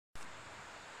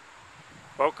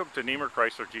Welcome to Niemer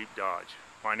Chrysler Jeep Dodge.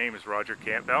 My name is Roger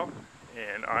Campbell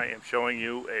and I am showing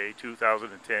you a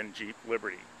 2010 Jeep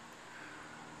Liberty.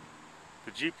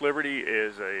 The Jeep Liberty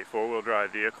is a four-wheel drive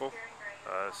vehicle,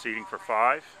 seating for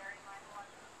 5.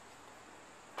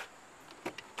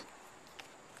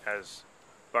 Has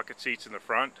bucket seats in the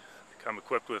front. They come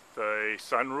equipped with a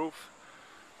sunroof,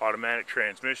 automatic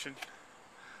transmission,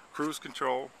 cruise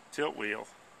control, tilt wheel,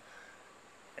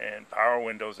 and power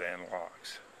windows and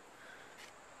locks.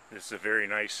 This is a very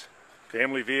nice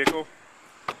family vehicle.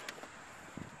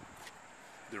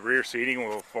 The rear seating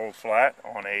will fold flat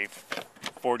on a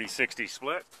 40-60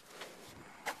 split,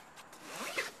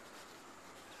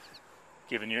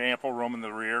 giving you ample room in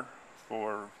the rear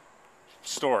for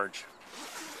storage.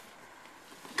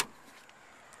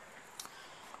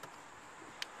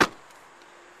 The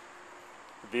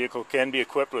vehicle can be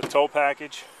equipped with tow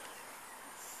package.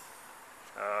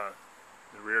 The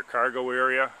rear cargo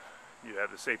area, you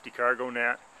have the safety cargo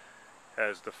net,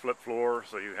 has the flip floor,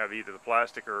 so you have either the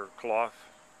plastic or cloth,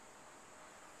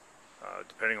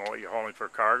 depending on what you're hauling for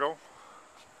cargo.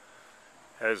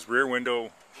 Has rear window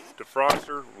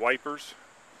defroster, wipers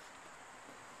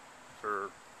for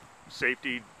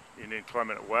safety in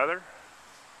inclement weather.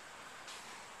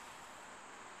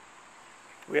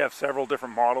 We have several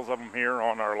different models of them here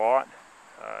on our lot.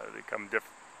 They come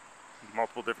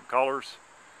multiple different colors.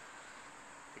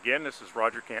 Again, this is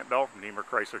Roger Campbell from Niemer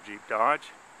Chrysler Jeep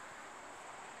Dodge.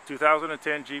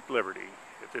 2010 Jeep Liberty.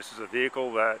 If this is a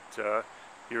vehicle that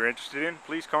you're interested in,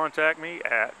 please contact me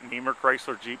at Niemer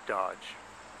Chrysler Jeep Dodge.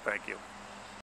 Thank you.